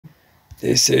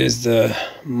This is the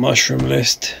mushroom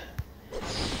list.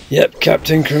 Yep,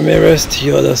 Captain Crimerist,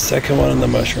 you're the second one on the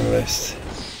mushroom list.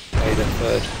 Hey, the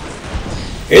third.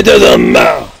 It doesn't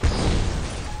matter.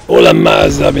 All that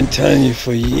matters is I've been telling you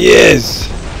for years.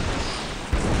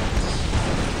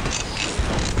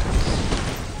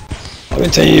 I've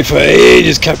been telling you for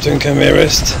ages, Captain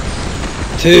Crimerist,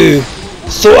 to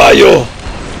sort out your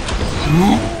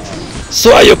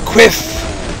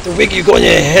quiff, the wig you got on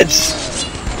your heads.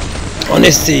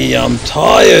 Honestly, I'm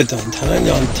tired. I'm telling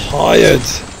you, I'm tired.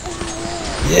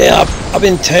 Yeah, I've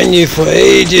been telling you for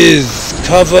ages.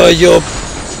 Cover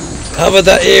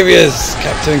the areas,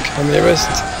 Captain Crimerist.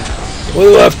 What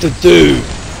do I have to do?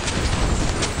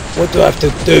 What do I have to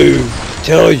do to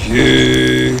tell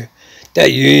you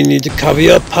that you need to cover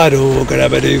your puddle?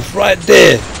 Grabadoof right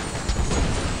there.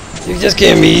 You're just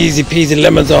giving me easy peasy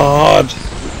lemons are hard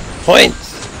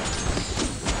points.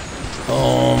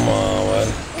 Oh my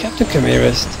word. Captain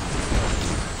Crimerist,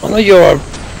 I know you are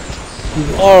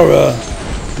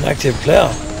an active player.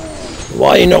 Why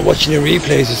are you not watching the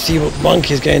replays to see what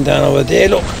monkey's going down over there?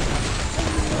 Look,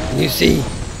 can you see?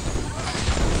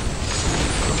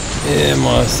 Yeah,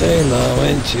 my sailor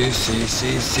went to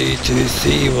CCC to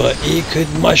see what he could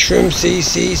mushroom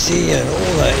CCC and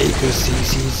all that he could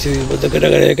CCC.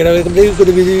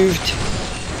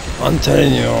 I'm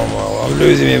telling you, I'm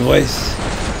losing my voice.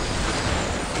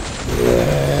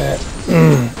 Yeah,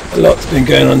 a lot's been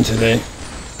going on today.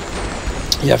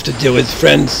 You have to deal with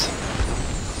friends,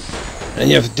 and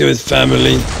you have to deal with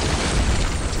family.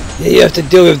 Yeah, you have to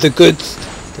deal with the goods,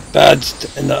 the bads,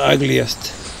 and the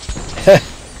ugliest.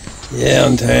 Yeah,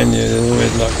 I'm telling you, there's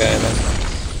always a lot going on.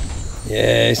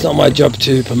 Yeah, it's not my job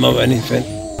to promote anything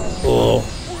or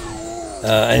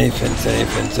anything,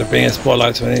 so bring a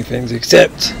spotlight to anything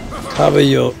except cover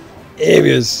your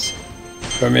areas,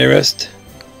 Crimerist.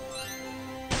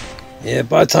 Yeah,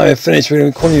 by the time I finish, we're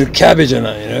going to call you cabbage and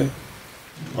that, you know.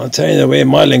 I'm telling you the way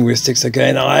my linguistics are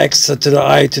going. X to the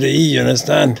I to the E, you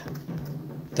understand?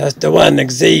 That's the one,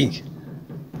 Z.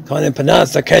 Can't even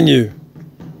pronounce that, can you?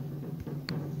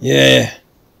 Yeah.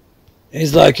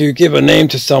 It's like you give a name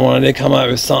to someone and they come out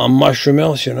with something mushroom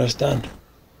else, you understand?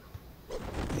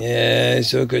 Yeah,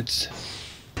 it's all good.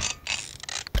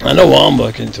 I know what I'm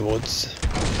working towards.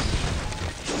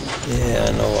 Yeah,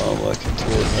 I know what I'm working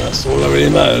towards, and that's all that really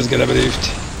matters, get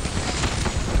believed.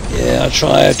 Yeah, I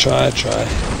try. I've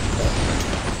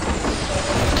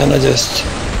kinda just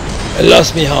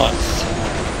lost me hearts.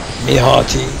 Me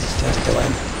hearties, that's the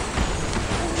one.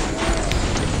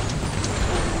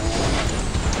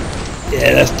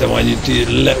 Yeah, that's the one you do,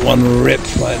 let one rip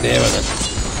right there, isn't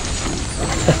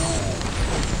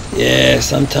it? Yeah,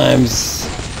 sometimes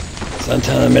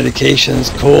the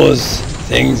medications cause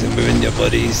things within your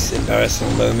bodies,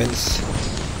 embarrassing moments,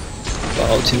 but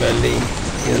ultimately,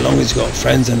 as long as you've got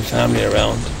friends and family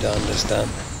around, they'll understand.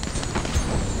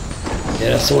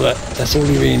 Yeah, that's all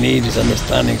you really need is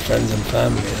understanding friends and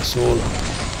family, that's all.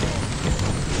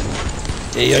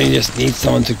 Yeah, you only just need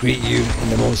someone to greet you in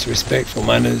the most respectful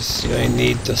manners. You only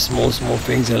need the small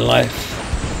things in life,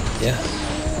 yeah,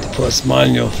 to put a smile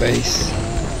on your face.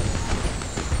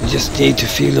 You just need to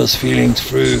feel those feelings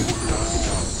through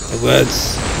the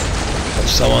words of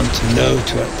someone to know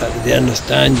that they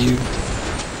understand you.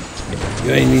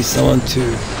 You only need someone to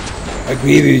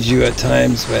agree with you at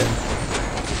times when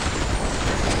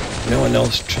no one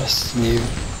else trusts in you.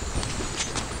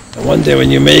 And one day when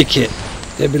you make it,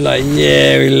 they'll be like,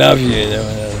 yeah, we love you, you know.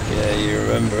 Yeah, you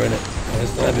remember, innit?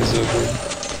 That is so good.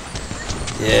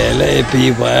 Yeah, let it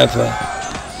be whatever.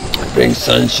 Bring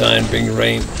sunshine, bring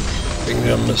rain, bring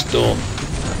on the storm.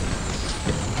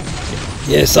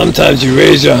 Yeah, sometimes you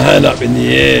raise your hand up in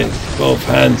the air, both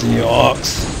hands, and you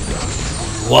ask,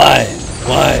 why?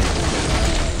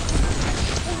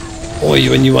 Or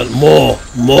when you want more.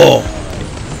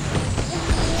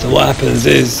 So what happens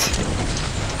is,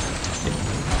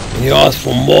 when you ask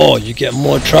for more, you get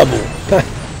more trouble. Do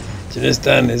you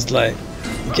understand? It's like,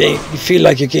 you feel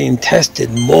like you're getting tested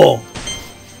more.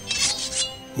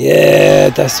 Yeah,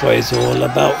 that's what it's all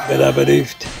about,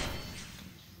 Gadabadoofed.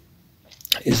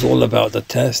 It's all about the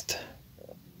test.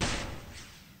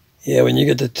 Yeah, when you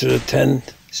get to the 10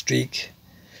 streak,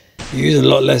 you use a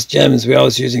lot less gems. Where I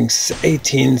was using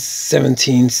 18,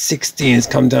 17, 16, it's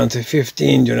come down to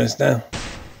 15, do you understand?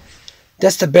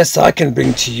 That's the best I can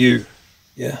bring to you.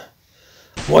 Yeah.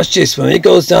 Watch this, when it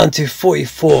goes down to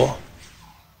 44,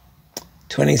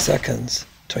 20 seconds,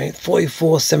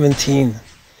 44, 17,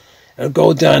 it'll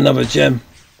go down another gem.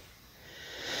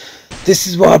 This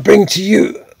is what I bring to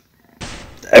you.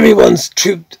 Everyone's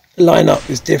troop lineup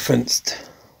is different,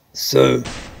 so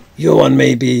your one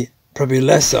may be probably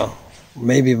lesser,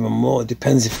 maybe even more. It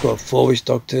depends if you've got 4-witch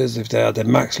doctors, if they're at the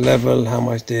max level, how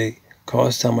much they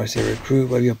cost, how much they recruit,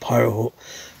 whether your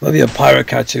pirate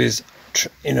catcher is,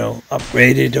 you know,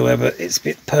 upgraded or whatever.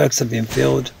 Perks have been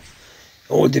filled.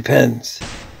 It all depends.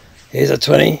 Here's a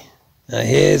 20,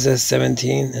 here's a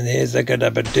 17, and here's a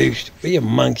Gadabadoosh. Where you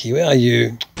monkey? Where are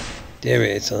you? There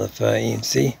it is on the 13.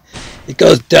 See, it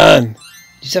goes down. You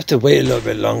just have to wait a little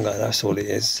bit longer. That's all it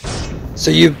is.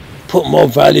 So you put more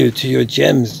value to your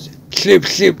gems. Sloop,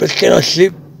 let's get on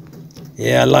Sloop.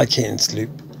 Yeah, I like hitting Sloop.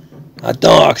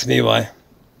 Don't ask me why.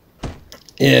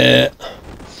 Yeah,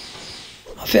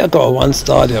 I think I got a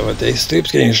 1-star the other day.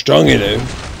 Sloop's getting strong, you know.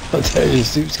 I'm telling you,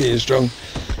 Sloop's getting strong.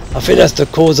 I think that's the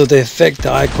cause of the effect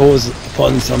that I cause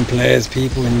upon some players,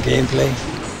 people in gameplay.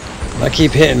 When I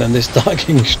keep hitting them, they start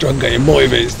getting stronger. It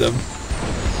motivates them.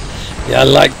 Yeah, I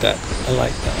like that.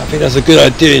 I think that's a good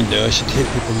idea, you know. I should hit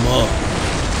people more.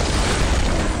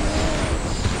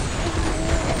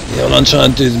 Yeah, all I'm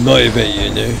trying to do is motivate you,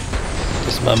 you know.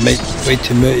 That's my way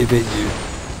to motivate you.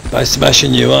 By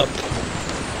smashing you up.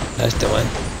 That's the one.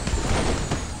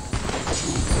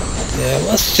 Yeah,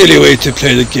 what a silly way to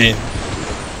play the game.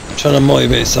 I'm trying to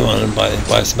motivate someone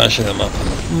by smashing them up.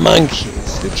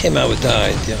 Monkeys. Who came out with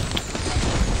that idea?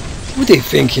 What were they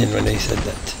thinking when they said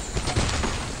that?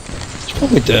 What's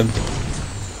wrong with them?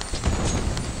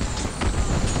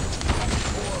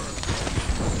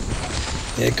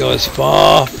 It goes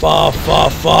far.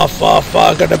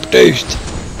 Got a boost.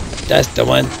 That's the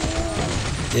one.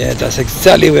 Yeah, that's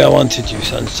exactly where I wanted you,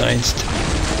 Sunshine.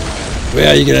 Where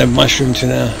are you gonna mushroom to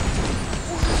now?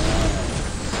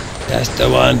 That's the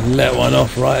one. Let one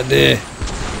off right there,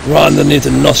 right underneath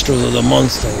the nostrils of the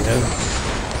monster. You know.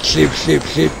 Sleep.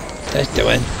 That's the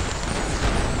one.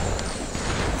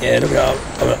 Yeah, look at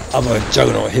that other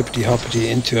juggernaut hippity hoppity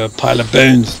into a pile of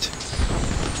bones.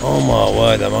 Oh my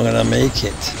word, am I gonna make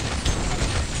it?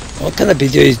 What kind of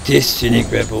video is this,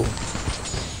 Unique Rebel?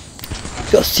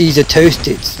 Got Caesar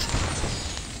toasted.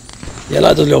 Yeah,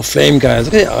 like those little flame guys.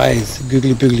 Look at their eyes,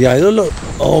 googly boogly eyes. Oh look,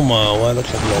 oh my word,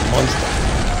 looks like a little monster.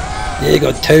 Yeah, you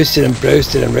got toasted and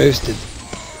roasted and roasted.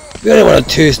 We only want a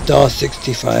 2-star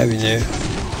 65, you know.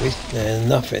 There's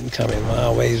nothing coming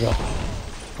my way.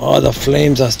 Oh, the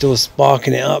flames are still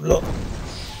sparking it up. Look,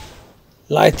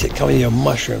 light it. Come in your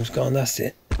mushrooms. Go on, that's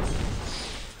it.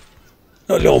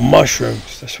 Not little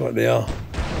mushrooms, that's what they are.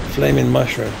 Flaming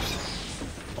mushrooms.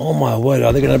 Oh my word,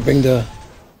 are they going to bring the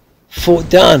fort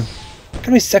down? How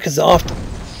many seconds after?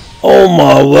 Oh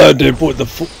my word, they brought the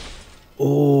fort.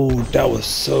 Oh, that was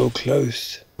so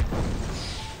close.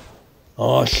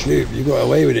 Oh, Sloop, you got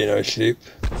away with it, no, Sloop.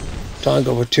 Try and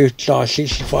go for 2-star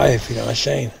 65, you know what I'm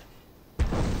saying?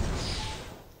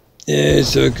 Yeah, it's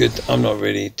so good. I'm not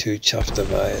really too chuffed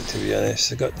about it, to be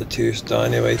honest. I got the 2-star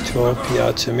anyway, 12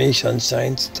 PR to me,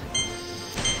 Sunshine.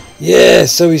 Yeah,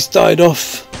 so we started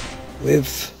off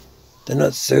with the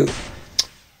not so...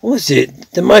 What was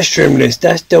it? The mushroom list,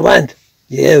 that's the one.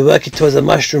 Yeah, working towards the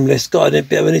mushroom list. Got a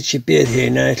bit of an itchy beard here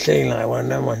now, it's looking like one of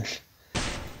them ones.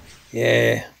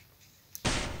 Yeah.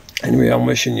 Anyway, I'm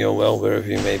wishing you well wherever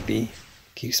you may be.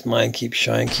 Keep smiling, keep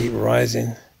shining, keep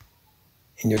rising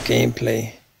in your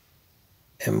gameplay.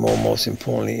 And most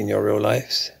importantly, in your real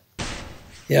lives.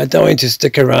 Yeah, I don't want you to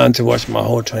stick around to watch my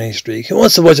whole 20 streak. Who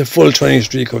wants to watch a full 20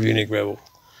 streak of Unique Rebel?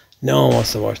 No one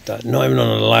wants to watch that. Not even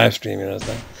on a live stream, you know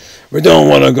that. We don't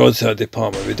want to go to that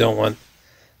department. We don't want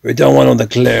all the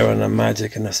glare and the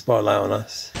magic and the spotlight on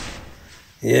us.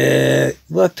 Yeah,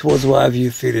 work towards whatever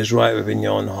you feel is right within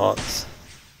your own hearts.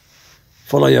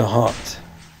 Follow your heart.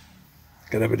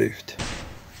 Get overdoofed.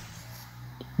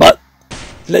 But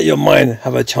let your mind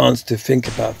have a chance to think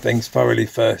about things thoroughly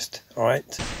first,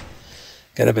 alright?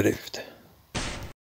 Get overdoofed.